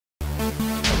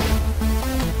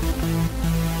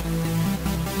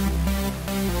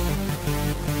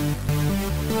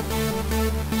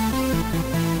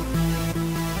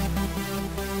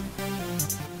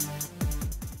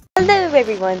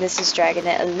everyone, this is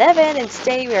Dragonette 11 and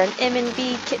today we are in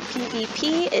Emenbee Kit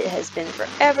PvP. It has been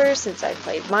forever since I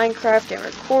played Minecraft and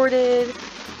recorded,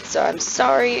 so I'm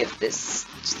sorry if this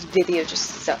video just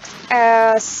sucks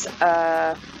ass.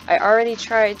 I already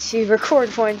tried to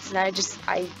record once and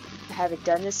I haven't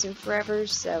done this in forever,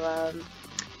 so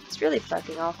it's really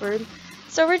fucking awkward.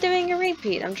 So we're doing a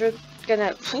repeat. I'm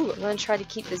gonna try to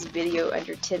keep this video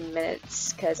under 10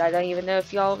 minutes because I don't even know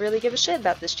if y'all really give a shit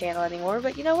about this channel anymore,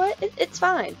 but you know what? It's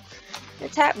fine.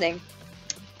 It's happening.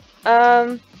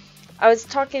 I was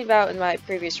talking about in my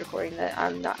previous recording that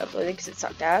I'm not uploading because it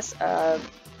sucked ass.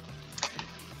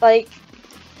 Like,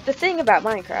 the thing about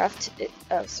Minecraft,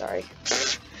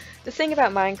 the thing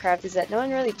about Minecraft is that no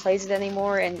one really plays it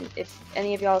anymore, and if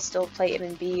any of y'all still play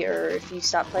Emenbee, or if you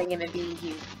stop playing Emenbee,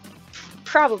 you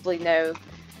probably know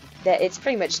that it's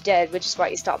pretty much dead, which is why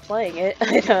you stopped playing it.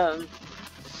 Oh,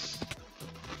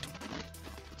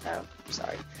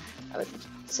 sorry. I was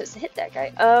supposed to hit that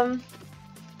guy.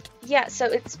 Yeah,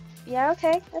 so yeah,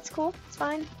 okay, that's cool, it's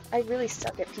fine. I really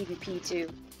suck at PvP too.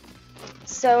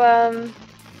 So,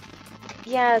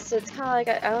 yeah, so it's kind of like,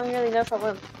 I don't really know if I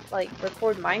want to, like,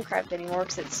 record Minecraft anymore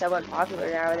because it's so unpopular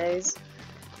nowadays.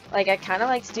 Like, I kind of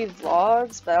like to do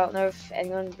vlogs, but I don't know if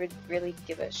anyone would really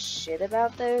give a shit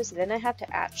about those. And then I have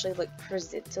to actually look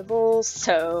presentable,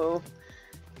 so...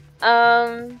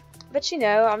 but you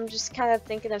know, I'm just kind of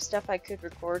thinking of stuff I could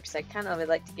record, because I kind of would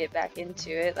like to get back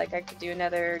into it. Like, I could do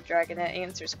another Dragonette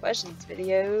Answers Questions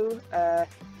video.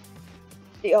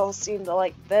 Y'all seem to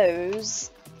like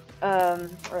those. Or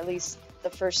at least the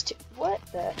first two. What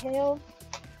the hell?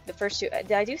 The first two.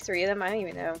 Did I do 3 of them? I don't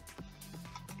even know.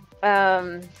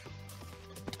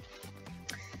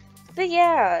 But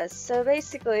yeah, so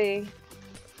basically,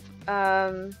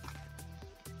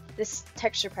 this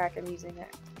texture pack I'm using, I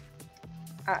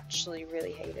actually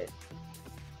really hate it,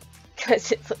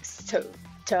 because it looks so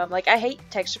dumb. Like, I hate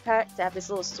texture packs that have this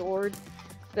little sword,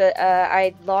 but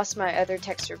I lost my other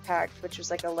texture pack, which was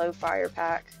like a low fire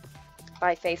pack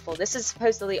by Faithful. This is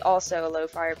supposedly also a low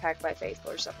fire pack by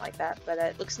Faithful or something like that, but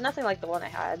it looks nothing like the one I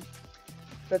had.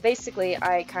 But basically,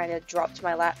 I kind of dropped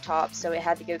my laptop, so it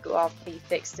had to go off, be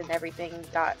fixed, and everything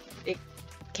it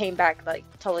came back, like,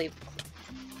 totally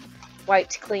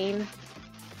wiped clean.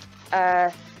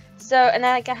 So, and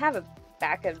I have a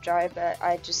backup drive, but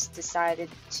I just decided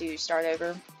to start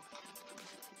over.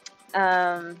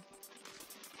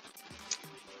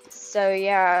 So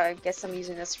yeah, I guess I'm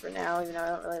using this for now, even though I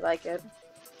don't really like it.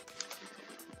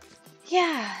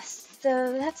 Yeah,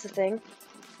 so that's the thing.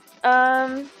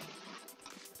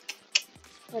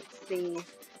 Let's see.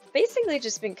 Basically,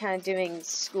 just been kind of doing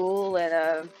school, and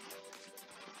I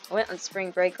went on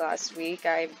spring break last week.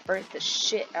 I burnt the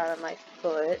shit out of my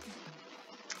foot,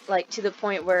 like to the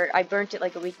point where I burnt it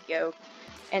like a week ago,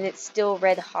 and it's still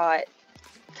red hot,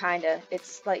 kinda.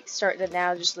 It's like starting to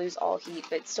now just lose all heat,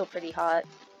 but it's still pretty hot,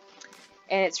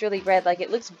 and it's really red. Like,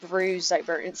 it looks bruised. I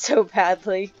burnt it so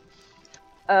badly.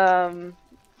 Where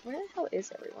the hell is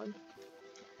everyone?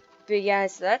 But yeah,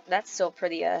 so that's still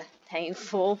pretty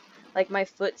painful. Like, my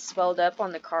foot swelled up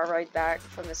on the car ride back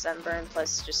from the sunburn,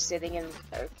 plus just sitting in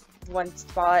one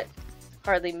spot,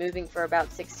 hardly moving for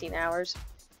about 16 hours.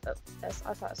 Oh, I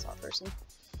thought I saw a person.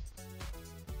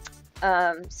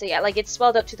 So yeah, like, it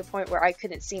swelled up to the point where I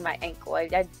couldn't see my ankle.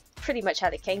 I pretty much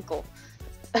had a cankle.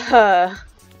 But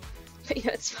you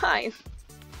know, it's fine.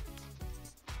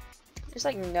 There's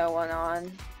like no one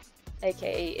on,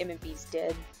 aka Emenbee's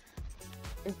dead.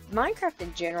 And Minecraft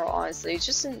in general, honestly, it's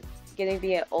just getting to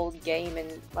be an old game,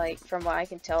 and like, from what I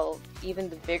can tell,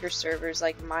 even the bigger servers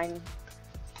like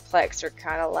Mineplex are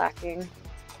kind of lacking.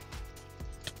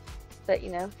 But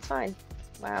you know, it's fine.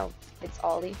 Wow, it's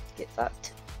Ollie. Get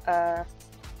fucked.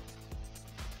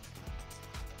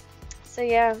 So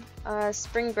yeah,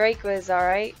 spring break was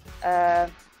alright.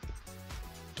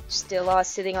 Still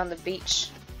sitting on the beach,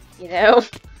 you know,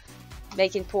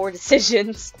 making poor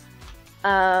decisions.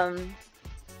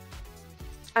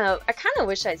 I don't know, I kind of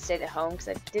wish I'd stayed at home because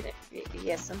I didn't.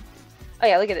 Yes, oh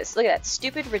yeah, look at this. Look at that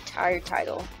stupid retired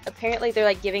title. Apparently, they're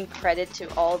like giving credit to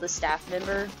all the staff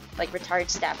like retired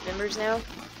staff members now.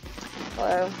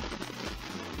 Hello.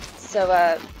 So,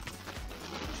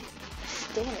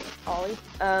 damn it, Ollie.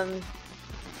 I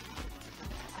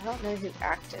don't know who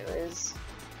Acto is,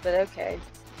 but okay.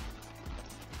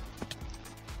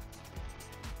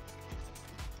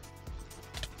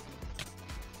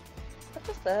 What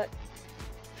the fuck?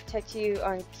 Protect you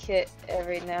on Kit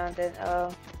every now and then.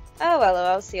 Oh,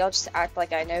 LOL. See, I'll just act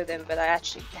like I know them, but I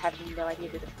actually have no idea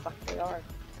who the fuck they are.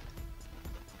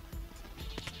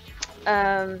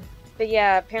 But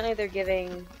yeah, apparently they're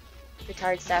giving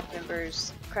retired staff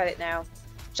members credit now.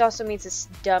 which also means this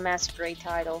dumbass gray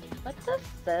title. What the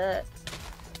fuck?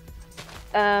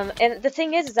 And the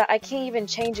thing is that I can't even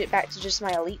change it back to just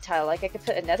my elite title. Like, I could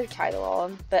put another title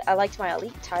on, but I liked my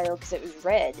elite title because it was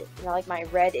red, and I like my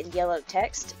red and yellow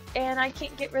text, and I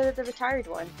can't get rid of the retired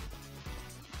one.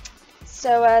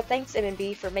 So, thanks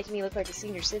Emenbee for making me look like a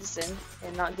senior citizen,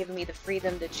 and not giving me the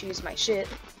freedom to choose my shit.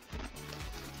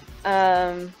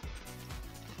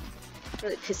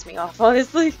 Really pissed me off,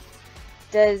 honestly.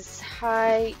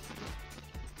 I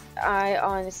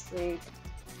honestly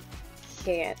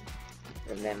can't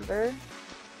remember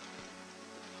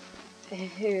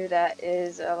who that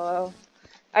is. Oh,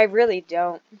 I really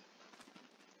don't.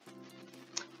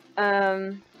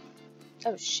 Oh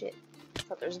shit. I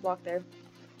thought there was a block there.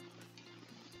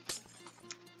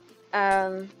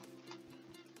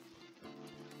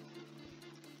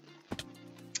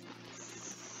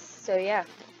 So yeah.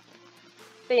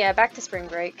 But yeah, back to spring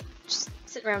break. Just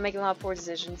sitting around making a lot of poor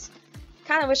decisions.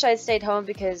 Kind of wish I had stayed home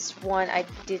because, one, I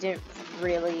didn't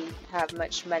really have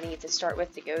much money to start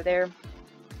with to go there.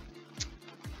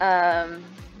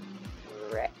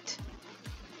 Wrecked.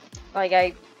 Like,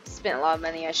 I spent a lot of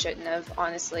money I shouldn't have,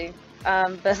 honestly.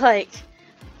 But like,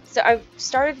 so I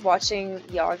started watching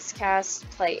Yogscast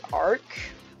play Ark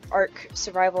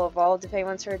Survival Evolved, if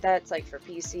anyone's heard that. It's like for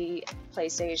PC,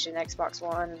 PlayStation, Xbox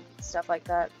One, stuff like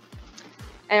that.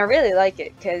 And I really like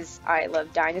it because I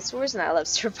love dinosaurs and I love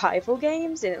survival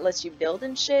games, and it lets you build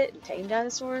and shit and tame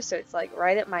dinosaurs, so it's like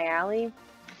right up my alley.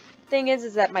 Thing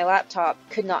is that my laptop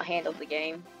could not handle the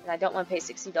game, and I don't want to pay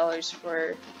 $60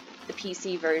 for the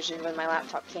PC version when my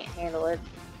laptop can't handle it.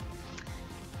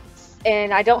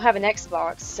 And I don't have an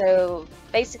Xbox, so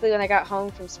basically when I got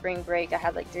home from spring break, I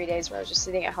had like 3 days where I was just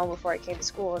sitting at home before I came to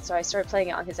school, and so I started playing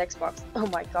it on his Xbox. Oh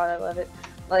my god, I love it.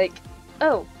 Like,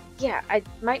 oh, yeah, I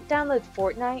might download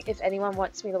Fortnite if anyone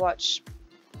wants to watch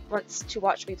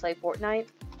me play Fortnite.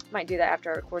 Might do that after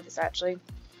I record this, actually.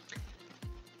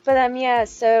 But yeah,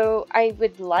 so I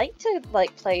would like to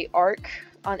like play Ark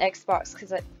on Xbox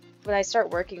because when I start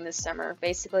working this summer,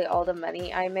 basically all the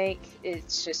money I make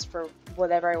is just for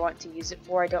whatever I want to use it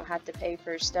for. I don't have to pay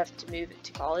for stuff to move it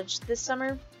to college this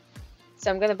summer.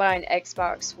 So I'm gonna buy an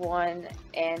Xbox One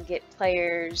and get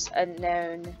Players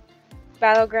Unknown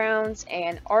Battlegrounds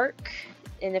and Ark,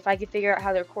 and if I could figure out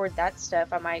how to record that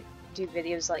stuff, I might do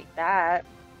videos like that,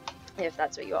 if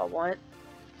that's what you all want.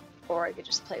 Or I could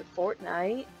just play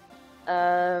Fortnite.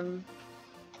 I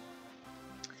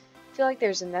feel like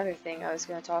there's another thing I was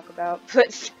going to talk about,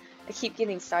 but I keep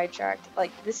getting sidetracked. Like,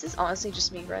 this is honestly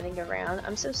just me running around.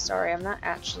 I'm so sorry, I'm not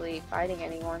actually fighting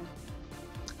anyone.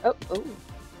 Oh, ooh.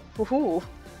 Woohoo.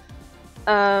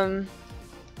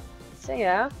 So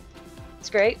yeah,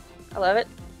 it's great. I love it.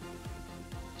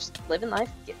 Just living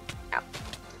life. Get out.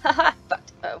 Haha,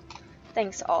 fucked. Oh.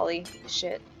 Thanks, Ollie.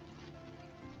 Shit.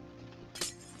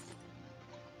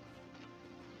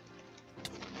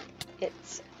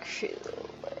 It's a cool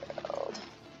world.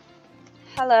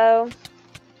 Hello.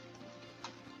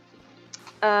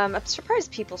 I'm surprised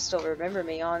people still remember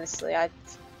me, honestly.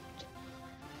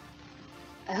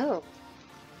 Oh.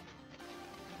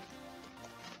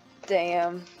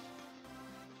 Damn.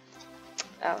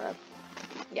 I don't know.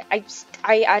 Yeah,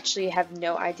 I actually have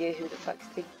no idea who the fuck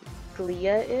the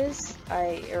Glia is,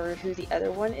 or who the other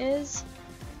one is.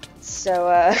 So,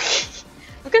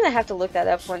 I'm gonna have to look that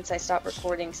up once I stop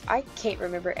recording. I can't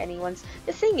remember anyone's.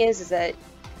 The thing is that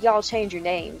y'all change your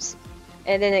names,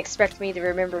 and then expect me to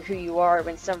remember who you are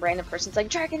when some random person's like,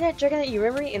 Dragonette, you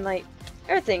remember me? And like,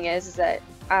 the other thing is that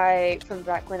from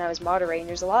back when I was moderating,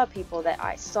 there's a lot of people that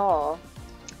I saw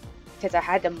because I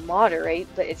had to moderate,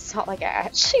 but it's not like I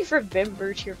actually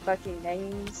remembered your fucking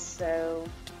names, so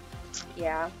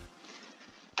yeah.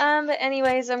 But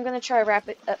anyways, I'm gonna try to wrap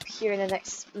it up here in the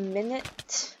next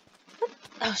minute.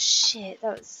 Oh shit,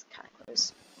 that was kind of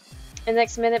close. In the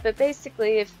next minute, but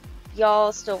basically, if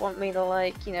y'all still want me to,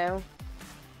 like, you know,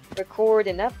 record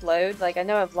and upload, like, I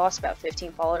know I've lost about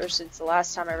 15 followers since the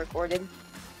last time I recorded.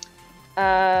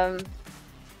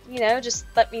 You know, just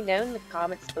let me know in the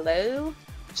comments below.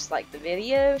 Just like the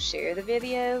video, share the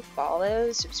video,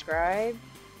 follow, subscribe.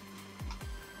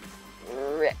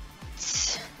 Right.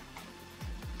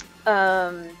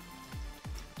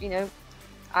 You know,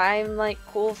 I'm like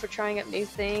cool for trying up new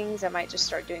things. I might just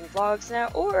start doing vlogs now,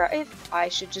 or if I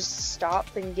should just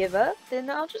stop and give up, then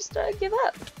I'll just give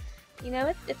up. You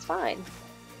know, it's fine.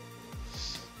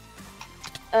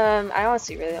 I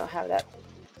honestly really don't have that.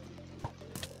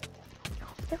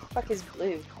 What the fuck is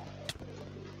blue?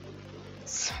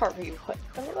 Sorry, what?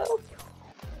 Hello?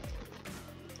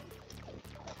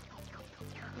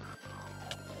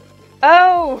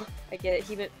 Oh! I get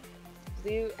it.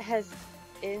 Blue has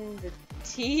in the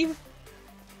team.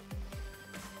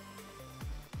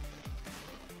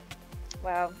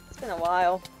 Wow, it's been a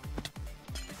while.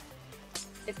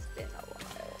 It's been a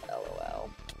while, lol.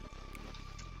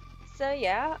 So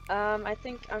yeah, I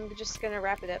think I'm just gonna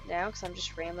wrap it up now because I'm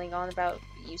just rambling on about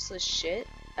useless shit.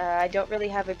 I don't really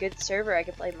have a good server I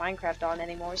can play Minecraft on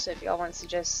anymore, so if y'all want to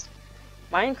suggest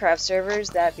Minecraft servers,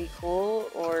 that'd be cool,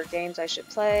 or games I should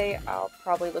play, I'll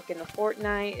probably look into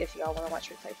Fortnite if y'all want to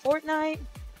watch me play Fortnite.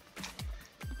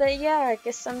 But yeah, I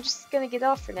guess I'm just gonna get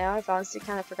off for now. I've honestly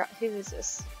kind of forgot who is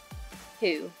this.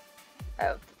 Who?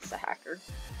 Oh, that's a hacker.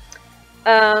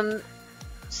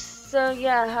 So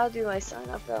yeah, how do I sign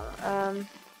up though?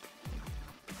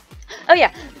 Oh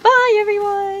yeah, bye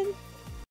everyone!